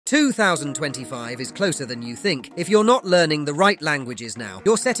2025 is closer than you think. If you're not learning the right languages now,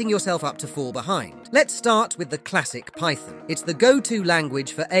 you're setting yourself up to fall behind. Let's start with the classic Python. It's the go-to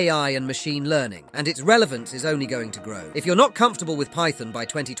language for AI and machine learning, and its relevance is only going to grow. If you're not comfortable with Python by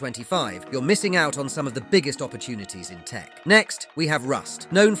 2025, you're missing out on some of the biggest opportunities in tech. Next, we have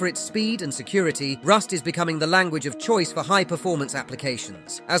Rust. Known for its speed and security, Rust is becoming the language of choice for high-performance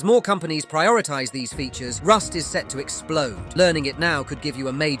applications. As more companies prioritize these features, Rust is set to explode. Learning it now could give you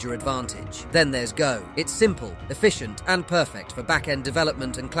a major advantage. Then there's Go. It's simple, efficient, and perfect for back-end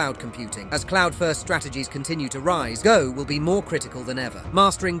development and cloud computing. As cloud-first strategies continue to rise, Go will be more critical than ever.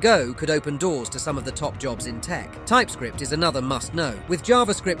 Mastering Go could open doors to some of the top jobs in tech. TypeScript is another must-know. With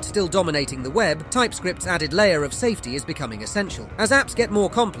JavaScript still dominating the web, TypeScript's added layer of safety is becoming essential. As apps get more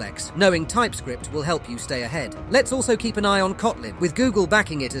complex, knowing TypeScript will help you stay ahead. Let's also keep an eye on Kotlin. With Google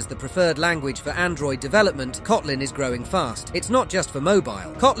backing it as the preferred language for Android development, Kotlin is growing fast. It's not just for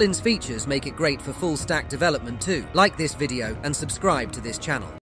mobile. Kotlin's features make it great for full-stack development too. Like this video and subscribe to this channel.